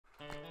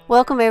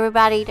Welcome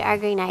everybody to our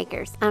Green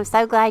Acres. I'm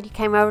so glad you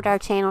came over to our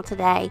channel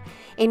today.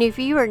 And if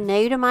you are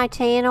new to my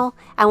channel,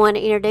 I want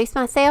to introduce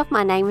myself.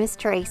 My name is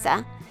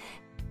Teresa.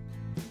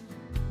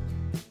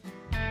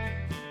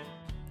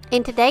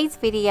 In today's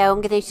video,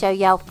 I'm going to show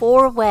y'all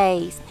 4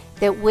 ways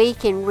that we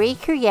can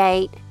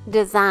recreate,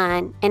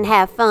 design, and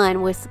have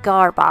fun with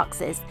cigar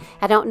boxes.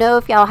 I don't know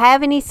if y'all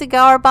have any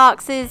cigar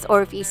boxes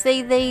or if you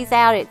see these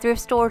out at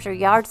thrift stores or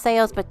yard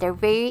sales, but they're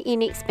very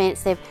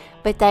inexpensive,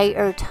 but they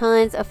are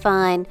tons of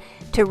fun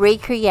to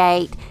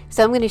recreate.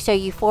 So I'm going to show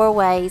you 4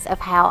 ways of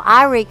how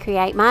I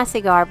recreate my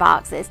cigar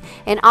boxes.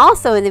 And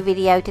also in the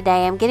video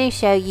today, I'm going to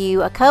show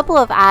you a couple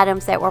of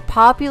items that were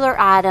popular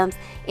items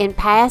in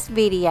past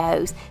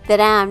videos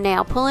that I'm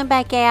now pulling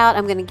back out.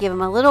 I'm going to give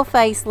them a little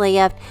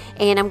facelift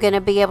and I'm going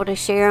to be able to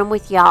share them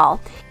with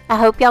y'all. I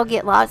hope y'all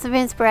get lots of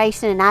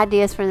inspiration and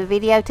ideas from the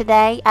video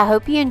today. I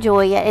hope you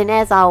enjoy it, and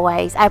as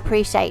always, I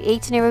appreciate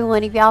each and every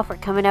one of y'all for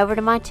coming over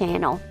to my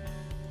channel.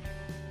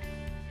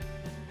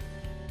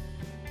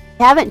 If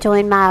you haven't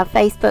joined my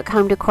Facebook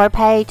home decor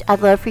page, I'd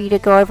love for you to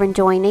go over and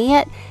join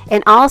it,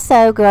 and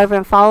also go over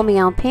and follow me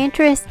on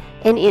Pinterest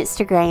and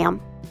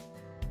Instagram.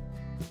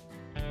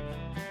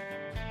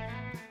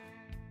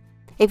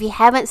 If you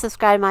haven't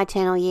subscribed to my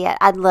channel yet,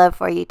 I'd love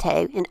for you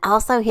to, and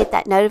also hit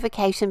that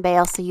notification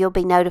bell so you'll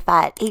be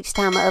notified each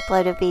time I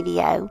upload a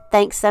video.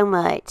 Thanks so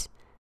much.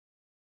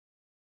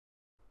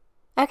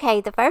 Okay,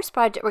 the first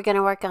project we're going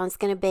to work on is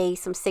going to be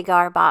some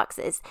cigar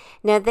boxes.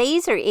 Now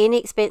these are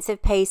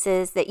inexpensive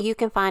pieces that you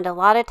can find a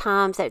lot of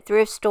times at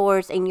thrift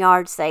stores and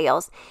yard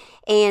sales,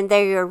 and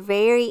they are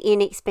very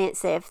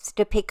inexpensive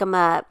to pick them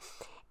up.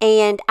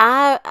 And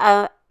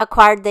I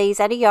acquired these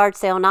at a yard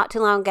sale not too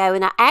long ago,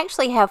 and I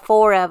actually have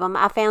 4 of them.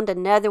 I found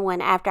another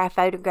one after I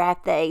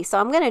photographed these. So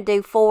I'm going to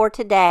do 4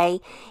 today,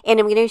 and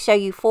I'm going to show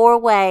you 4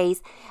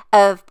 ways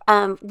of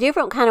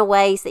different kind of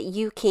ways that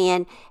you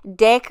can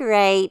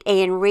decorate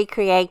and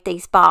recreate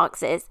these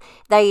boxes.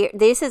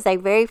 This is a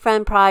very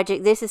fun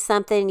project. This is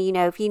something, you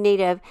know, if you need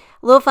a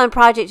little fun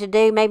project to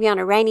do maybe on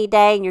a rainy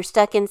day and you're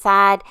stuck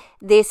inside,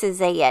 this is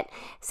it.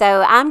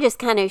 So I'm just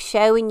kind of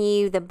showing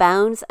you the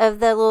bones of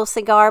the little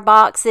cigar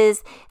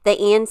boxes,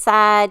 the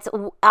insides.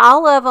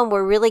 All of them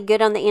were really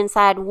good on the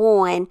inside.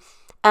 One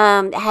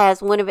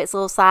has one of its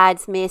little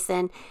sides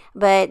missing,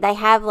 but they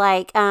have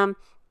like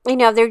you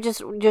know, they're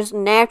just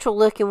natural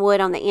looking wood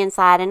on the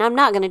inside, and I'm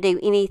not going to do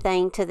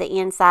anything to the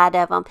inside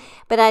of them.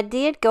 But I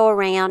did go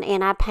around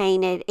and I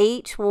painted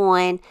each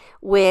one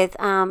with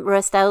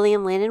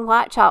Rust-Oleum linen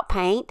white chalk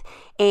paint,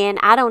 and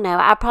I don't know,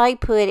 I probably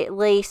put at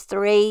least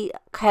 3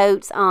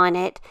 coats on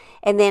it,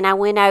 and then I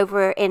went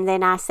over and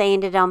then I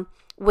sanded them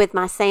with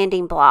my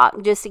sanding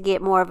block just to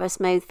get more of a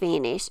smooth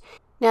finish.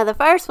 Now the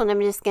first one,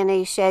 I'm just going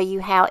to show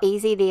you how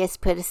easy it is to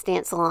put a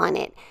stencil on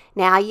it.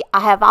 Now I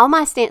have all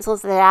my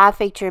stencils that I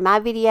feature in my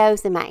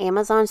videos in my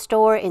Amazon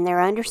store, and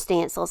they're under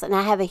stencils, and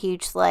I have a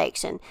huge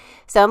selection.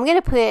 So I'm going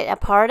to put a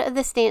part of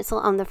the stencil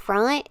on the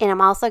front, and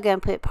I'm also going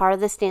to put part of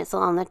the stencil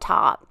on the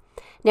top.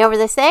 Now for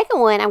the second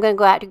one, I'm going to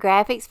go out to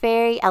Graphics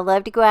Fairy. I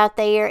love to go out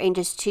there and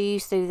just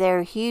choose through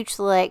their huge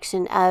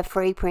selection of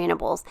free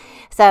printables.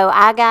 So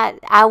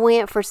I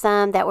went for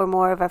some that were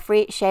more of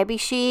a Shabby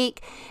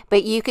Chic,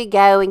 but you could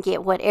go and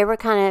get whatever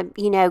kind of,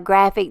 you know,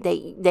 graphic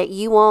that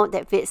you want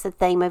that fits the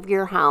theme of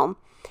your home.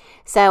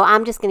 So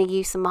I'm just going to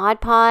use some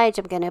Mod Podge.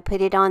 I'm going to put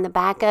it on the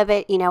back of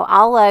it, you know,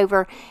 all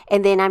over,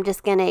 and then I'm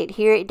just going to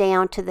adhere it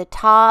down to the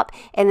top.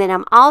 And then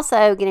I'm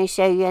also going to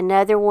show you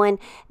another one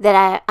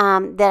that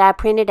I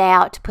printed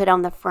out to put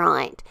on the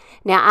front.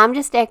 Now I'm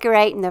just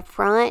decorating the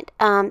front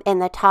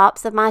and the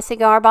tops of my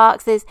cigar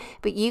boxes,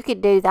 but you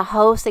could do the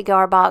whole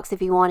cigar box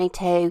if you wanted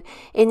to.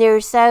 And there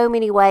are so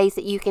many ways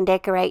that you can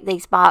decorate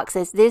these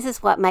boxes. This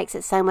is what makes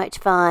it so much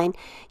fun.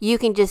 You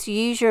can just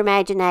use your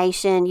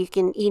imagination. You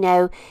can, you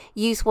know,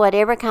 use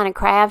whatever kind of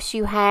crafts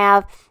you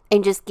have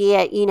and just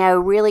get, you know,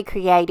 really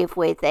creative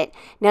with it.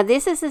 Now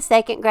this is the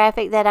second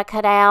graphic that I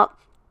cut out,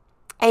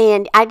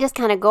 and I just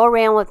kind of go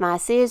around with my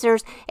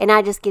scissors and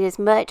I just get as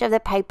much of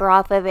the paper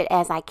off of it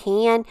as I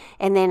can,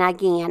 and then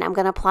again I'm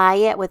going to apply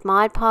it with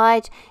Mod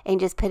Podge and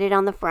just put it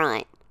on the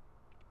front.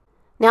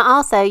 Now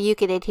also you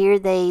could adhere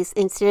these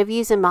instead of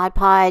using Mod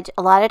Podge.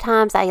 A lot of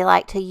times I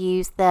like to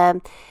use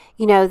the,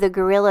 you know, the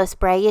Gorilla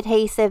Spray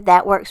adhesive.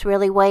 That works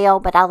really well,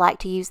 but I like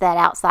to use that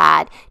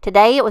outside.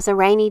 Today it was a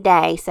rainy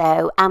day,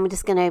 so I'm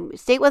just going to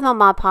stick with my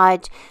Mod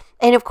Podge.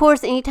 And of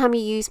course, anytime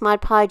you use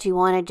Mod Podge, you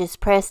want to just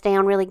press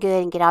down really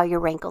good and get all your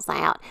wrinkles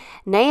out.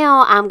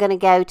 Now I'm going to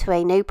go to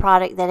a new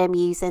product that I'm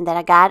using that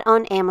I got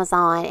on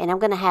Amazon, and I'm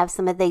going to have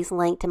some of these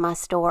linked in my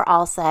store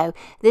also.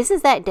 This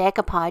is that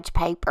decoupage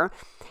paper.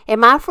 And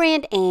my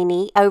friend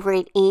Annie over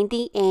at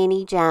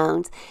Annie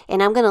Jones,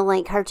 and I'm going to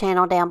link her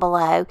channel down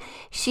below,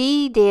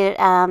 she did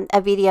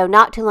a video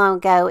not too long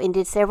ago and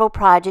did several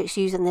projects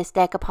using this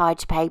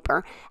decoupage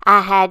paper.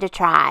 I had to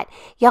try it.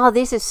 Y'all,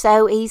 this is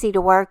so easy to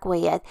work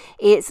with.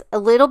 It's a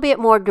little bit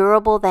more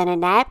durable than a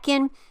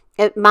napkin,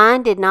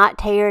 Mine did not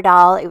tear at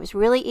all. It was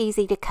really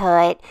easy to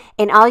cut,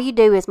 and all you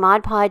do is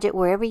Mod Podge it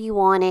wherever you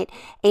want it,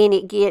 and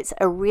it gets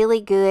a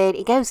really good,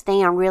 it goes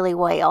down really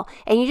well,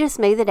 and you just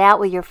smooth it out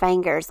with your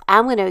fingers.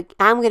 I'm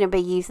gonna be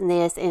using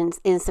this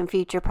in some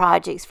future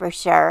projects for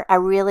sure. I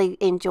really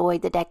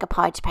enjoyed the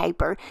decoupage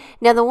paper.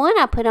 Now the one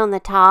I put on the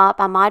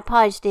top, I Mod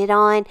Podged it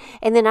on,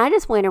 and then I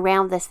just went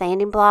around with the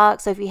sanding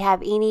block. So if you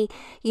have any,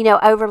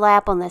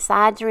 overlap on the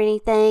sides or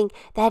anything,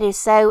 that is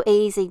so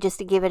easy just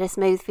to give it a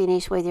smooth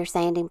finish with your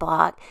sanding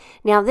block.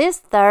 Now this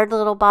third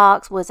little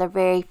box was a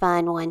very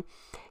fun one.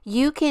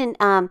 You can,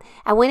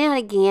 I went out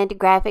again to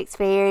Graphics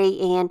Fairy,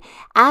 and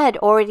I had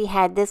already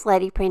had this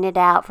lady printed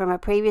out from a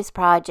previous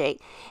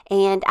project,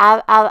 and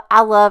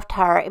I loved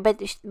her, but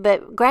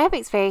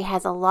Graphics Fairy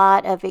has a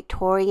lot of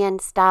Victorian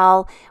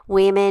style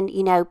women,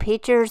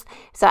 pictures,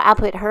 so I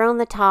put her on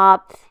the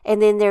top.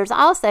 And then there's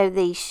also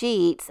these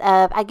sheets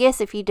of, I guess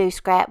if you do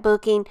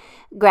scrapbooking,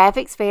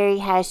 Graphics Fairy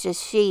has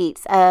just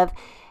sheets of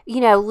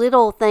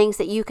little things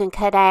that you can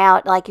cut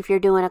out, like if you're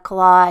doing a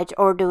collage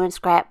or doing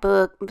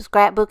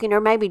scrapbooking,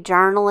 or maybe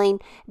journaling,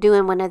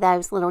 doing one of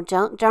those little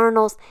junk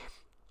journals.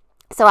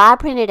 So I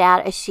printed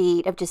out a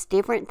sheet of just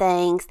different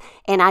things,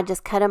 and I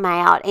just cut them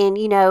out, and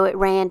at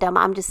random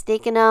I'm just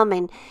sticking them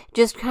and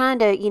just trying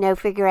to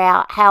figure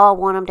out how I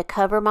want them to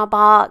cover my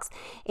box.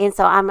 And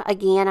so I'm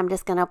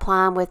just going to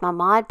apply them with my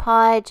Mod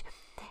Podge.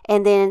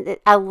 And then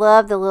I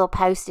love the little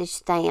postage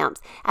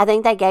stamps. I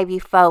think they gave you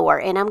 4,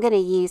 and I'm going to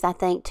use, I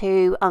think,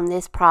 2 on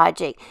this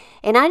project.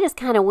 And I just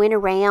kind of went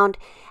around.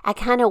 I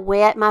kind of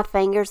wet my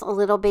fingers a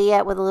little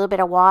bit with a little bit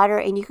of water,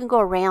 and you can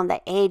go around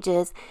the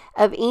edges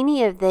of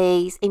any of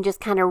these and just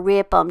kind of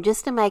rip them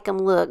just to make them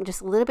look just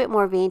a little bit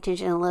more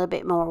vintage and a little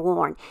bit more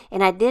worn.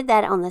 And I did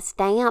that on the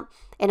stamp,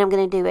 and I'm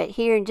going to do it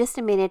here in just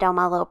a minute on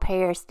my little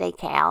Paris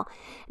decal.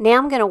 Now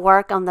I'm going to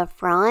work on the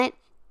front.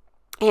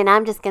 And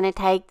I'm just going to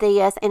take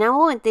this, and I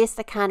want this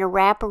to kind of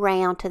wrap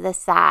around to the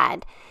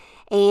side.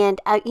 And,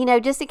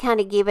 just to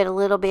kind of give it a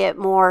little bit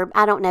more,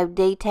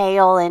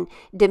 detail and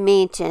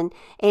dimension.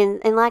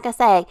 And like I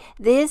say,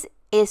 this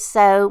is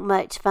so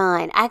much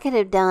fun. I could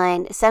have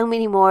done so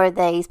many more of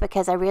these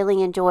because I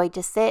really enjoyed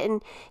just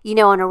sitting,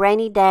 on a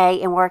rainy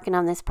day and working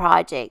on this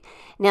project.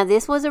 Now,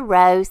 this was a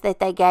rose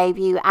that they gave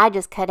you. I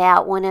just cut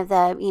out one of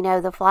the,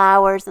 the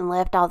flowers and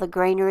left all the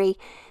greenery.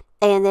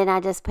 And then I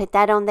just put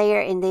that on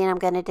there, and then I'm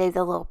going to do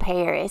the little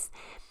Paris.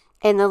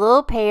 And the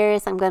little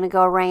Paris, I'm going to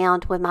go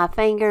around with my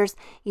fingers.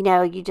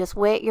 You just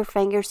wet your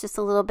fingers just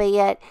a little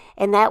bit,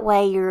 and that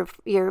way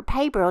your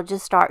paper will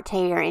just start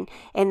tearing.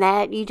 And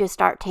that you just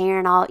start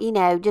tearing all,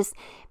 just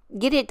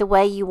get it the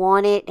way you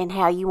want it and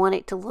how you want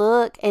it to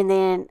look. And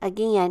then,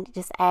 again,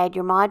 just add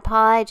your Mod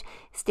Podge,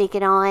 stick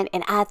it on.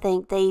 And I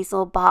think these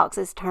little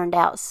boxes turned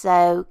out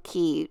so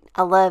cute.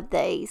 I love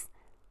these.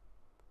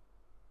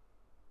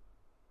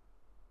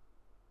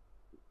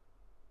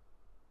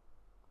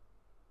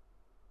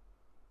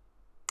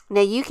 Now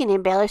you can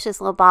embellish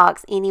this little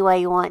box any way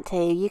you want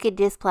to. You could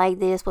display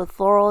this with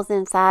florals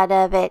inside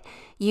of it.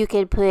 You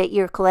could put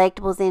your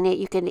collectibles in it.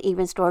 You can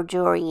even store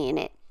jewelry in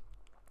it.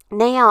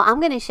 Now I'm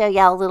going to show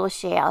y'all a little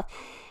shelf.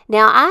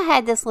 Now I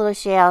had this little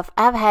shelf.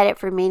 I've had it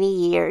for many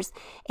years,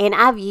 and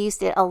I've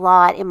used it a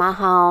lot in my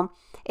home.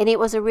 And it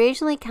was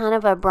originally kind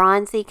of a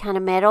bronzy kind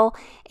of metal,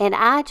 and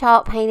I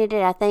chalk painted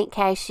it, I think,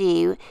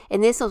 cashew.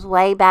 And this was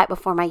way back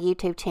before my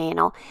YouTube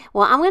channel.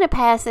 Well, I'm going to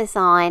pass this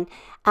on.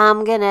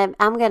 I'm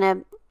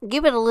gonna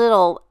give it a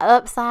little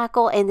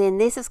upcycle, and then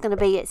this is going to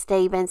be at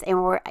Stevens, and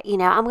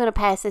I'm going to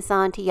pass this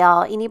on to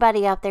y'all.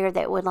 Anybody out there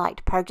that would like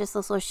to purchase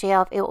this little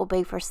shelf, it will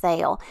be for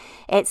sale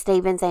at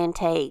Stevens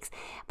Antiques.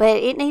 But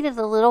it needed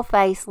a little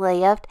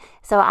facelift,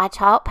 so I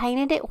chalk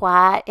painted it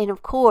white, and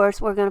of course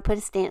we're going to put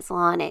a stencil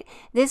on it.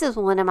 This is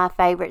one of my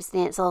favorite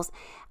stencils.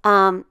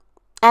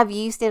 I've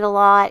used it a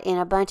lot in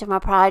a bunch of my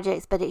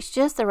projects, but it's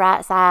just the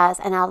right size,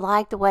 and I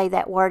like the way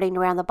that wording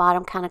around the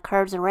bottom kind of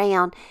curves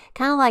around,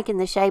 kind of like in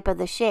the shape of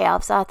the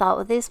shelf. So I thought,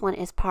 well, this one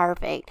is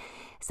perfect.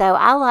 So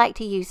I like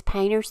to use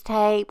painter's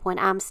tape when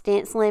I'm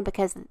stenciling,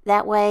 because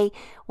that way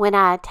when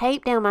I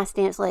tape down my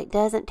stencil, it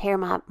doesn't tear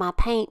my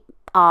paint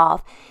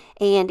off,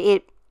 and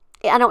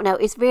I don't know,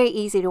 it's very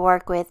easy to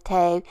work with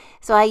too.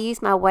 So I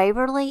use my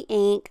Waverly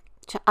ink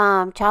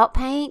chalk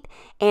paint,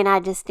 and I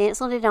just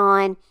stenciled it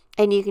on.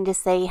 And you can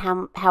just see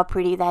how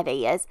pretty that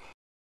is.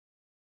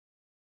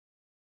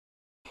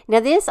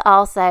 Now this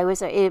also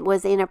was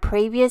in a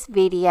previous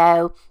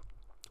video,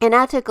 and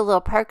I took a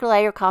little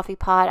percolator coffee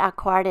pot I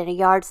acquired at a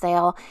yard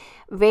sale,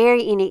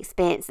 very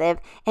inexpensive,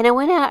 and I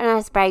went out and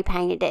I spray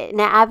painted it.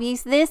 Now I've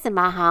used this in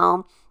my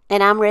home,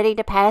 and I'm ready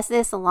to pass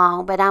this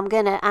along, but I'm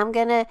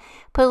gonna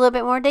put a little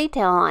bit more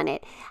detail on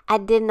it. I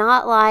did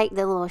not like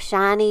the little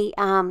shiny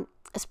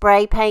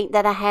spray paint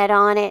that I had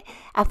on it.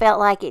 I felt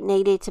like it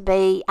needed to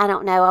be, I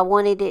don't know, I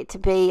wanted it to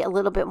be a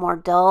little bit more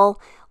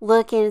dull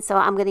looking, so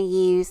I'm going to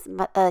use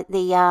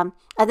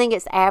I think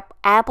it's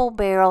Apple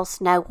Barrel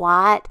Snow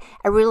White.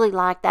 I really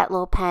like that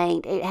little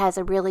paint. It has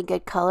a really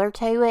good color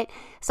to it.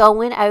 So I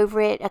went over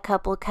it a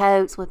couple of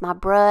coats with my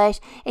brush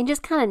and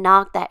just kind of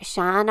knocked that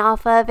shine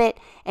off of it.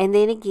 And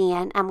then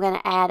again, I'm going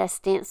to add a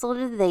stencil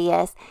to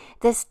this.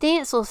 The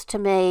stencils to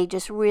me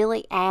just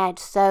really add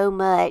so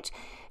much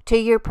to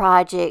your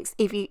projects.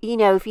 If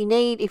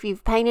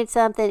you've painted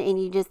something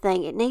and you just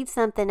think it needs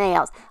something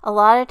else, a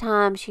lot of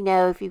times,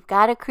 if you've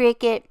got a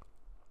Cricut,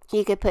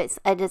 you could put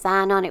a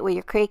design on it with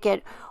your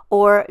Cricut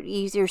or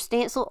use your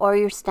stencil or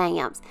your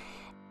stamps.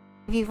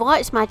 If you've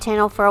watched my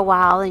channel for a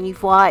while and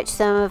you've watched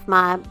some of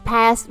my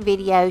past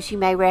videos, you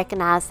may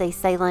recognize these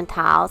ceiling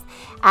tiles.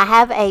 I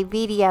have a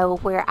video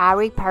where I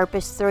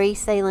repurpose 3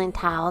 ceiling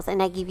tiles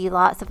and I give you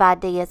lots of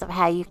ideas of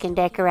how you can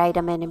decorate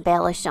them and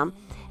embellish them.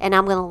 And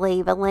I'm going to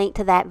leave a link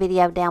to that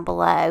video down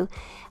below.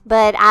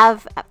 But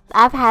I've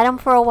had them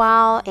for a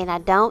while and I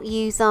don't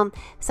use them,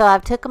 so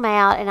I've took them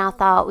out and I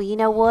thought, well, you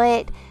know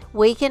what?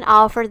 We can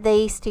offer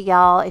these to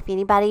y'all. If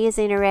anybody is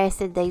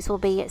interested, these will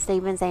be at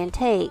Stevens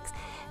Antiques,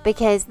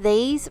 because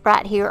these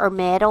right here are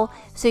metal,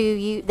 so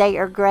they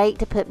are great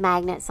to put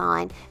magnets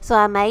on. So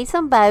I made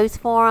some bows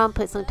for them,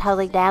 put some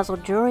totally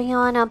dazzled jewelry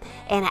on them,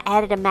 and I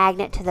added a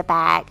magnet to the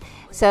back.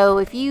 So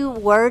if you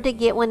were to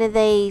get one of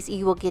these,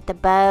 you will get the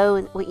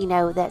bow,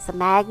 that's a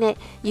magnet.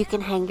 You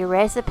can hang your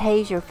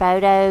recipes, your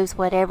photos,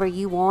 whatever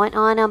you want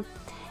on them.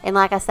 And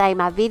like I say,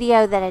 my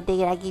video that I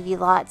did, I give you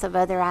lots of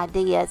other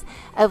ideas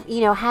of,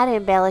 how to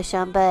embellish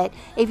them. But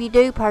if you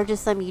do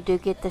purchase them, you do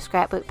get the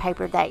scrapbook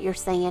paper that you're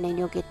seeing, and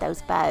you'll get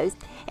those bows.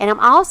 And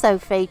I'm also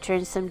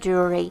featuring some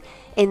jewelry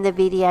in the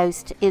video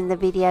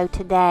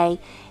today.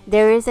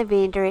 There is a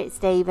vendor at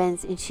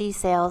Stevens, and she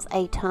sells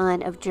a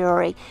ton of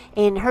jewelry.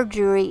 And her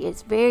jewelry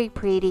is very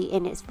pretty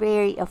and it's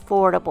very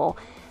affordable.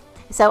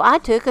 So I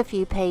took a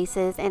few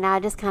pieces and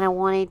I just kind of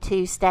wanted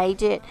to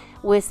stage it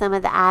with some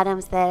of the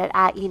items that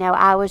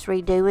I was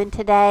redoing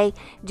today,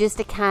 just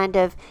to kind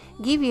of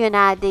give you an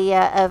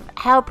idea of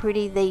how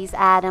pretty these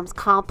items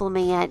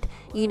complement,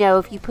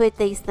 if you put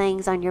these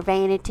things on your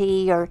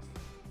vanity or,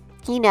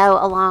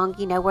 along,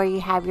 where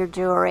you have your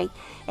jewelry.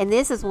 And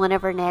this is one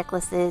of her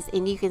necklaces,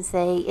 and you can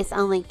see it's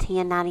only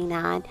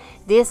 $10.99.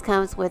 This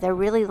comes with a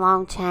really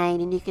long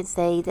chain, and you can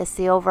see the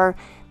silver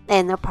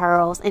and the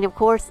pearls, and of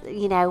course,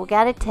 we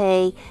got a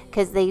T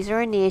because these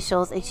are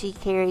initials, and she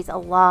carries a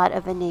lot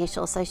of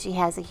initials, so she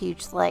has a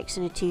huge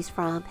selection to choose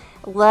from.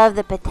 Love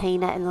the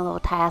patina and the little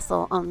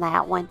tassel on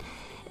that one.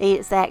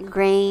 It's that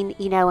green,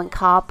 and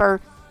copper.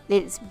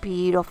 It's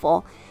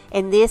beautiful.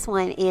 And this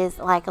one is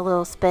like a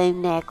little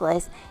spoon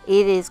necklace.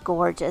 It is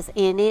gorgeous.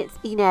 And it's,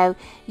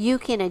 you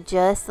can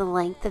adjust the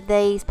length of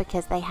these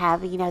because they have,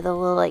 the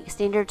little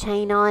extender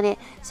chain on it.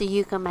 So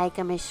you can make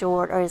them as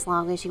short or as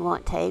long as you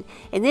want to.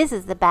 And this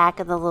is the back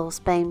of the little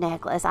spoon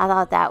necklace. I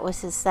thought that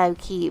was just so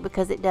cute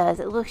because it does.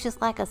 It looks just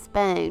like a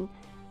spoon.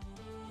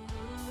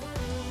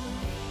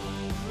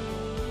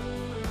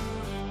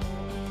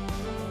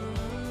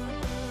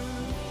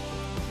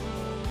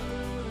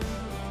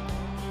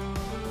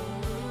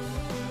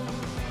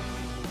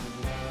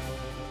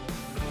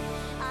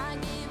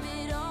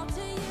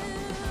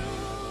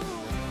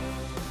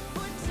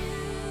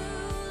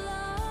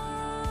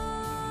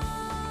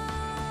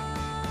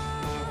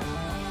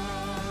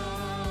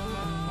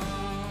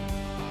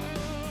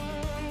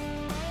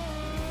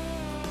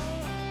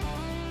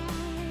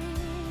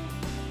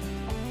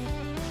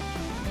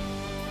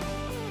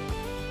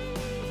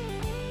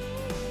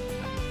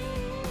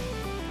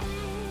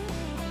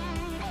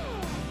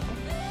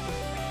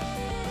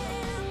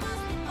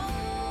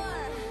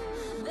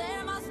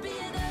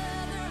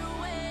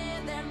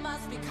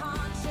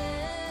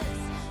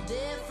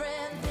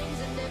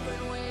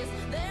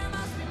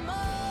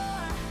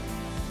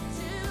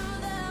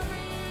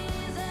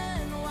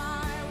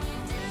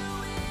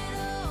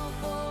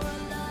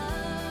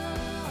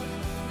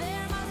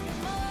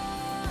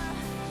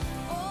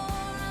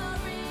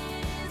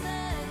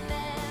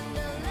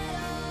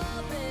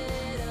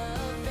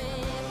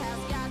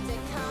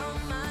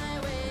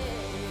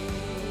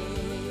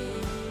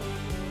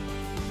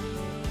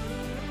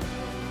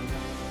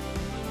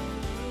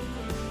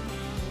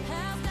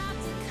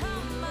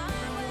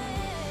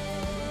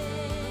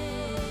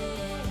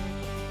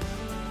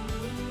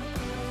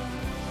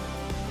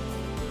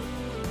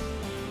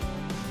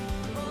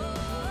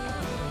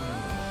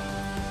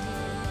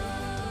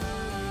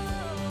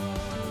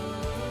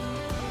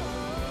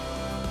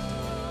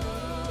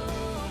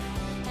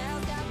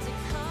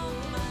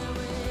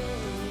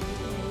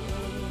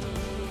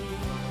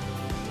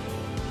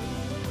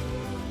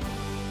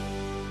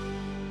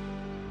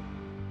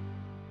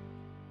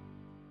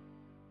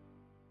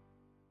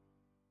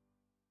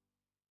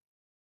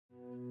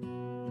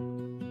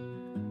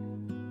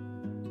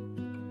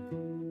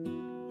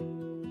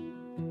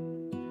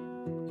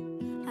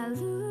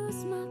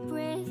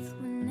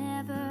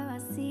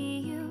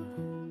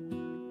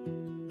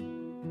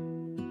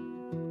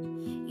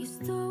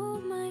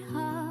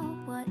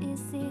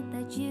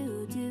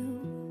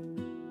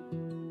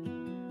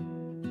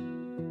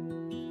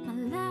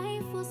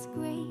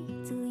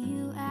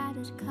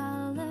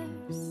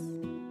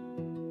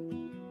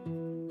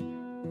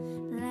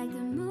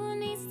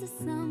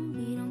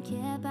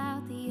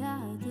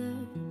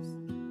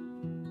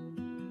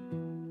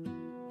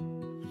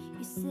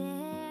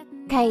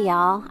 Okay,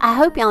 y'all, I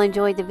hope y'all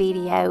enjoyed the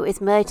video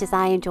as much as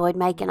I enjoyed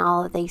making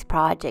all of these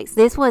projects.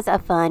 This was a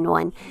fun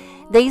one.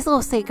 These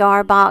little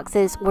cigar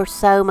boxes were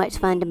so much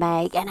fun to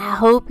make, and I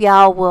hope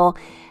y'all will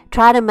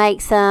try to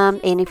make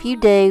some, and if you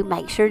do,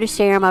 make sure to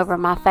share them over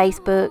my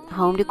Facebook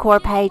home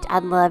decor page.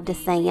 I'd love to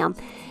see them.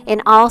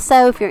 And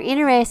also, if you're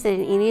interested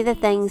in any of the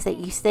things that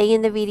you see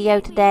in the video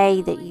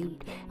today that you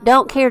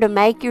don't care to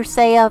make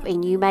yourself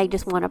and you may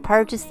just want to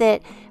purchase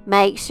it,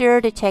 make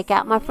sure to check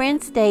out my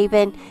friend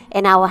Steven,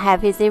 and I will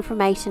have his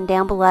information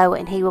down below,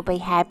 and he will be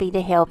happy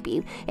to help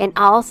you. And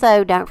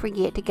also, don't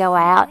forget to go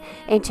out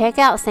and check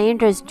out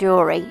Sandra's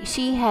jewelry.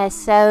 She has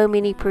so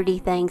many pretty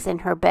things in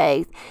her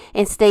booth,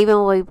 and Steven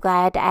will be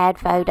glad to add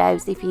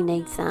photos if you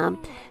need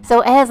some.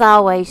 So as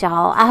always,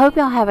 y'all, I hope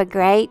y'all have a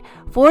great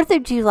 4th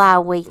of July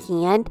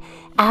weekend.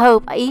 I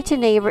hope each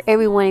and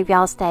every one of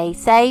y'all stay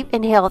safe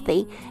and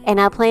healthy, and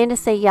I plan to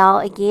see y'all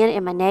again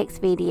in my next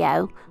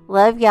video.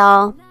 Love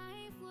y'all.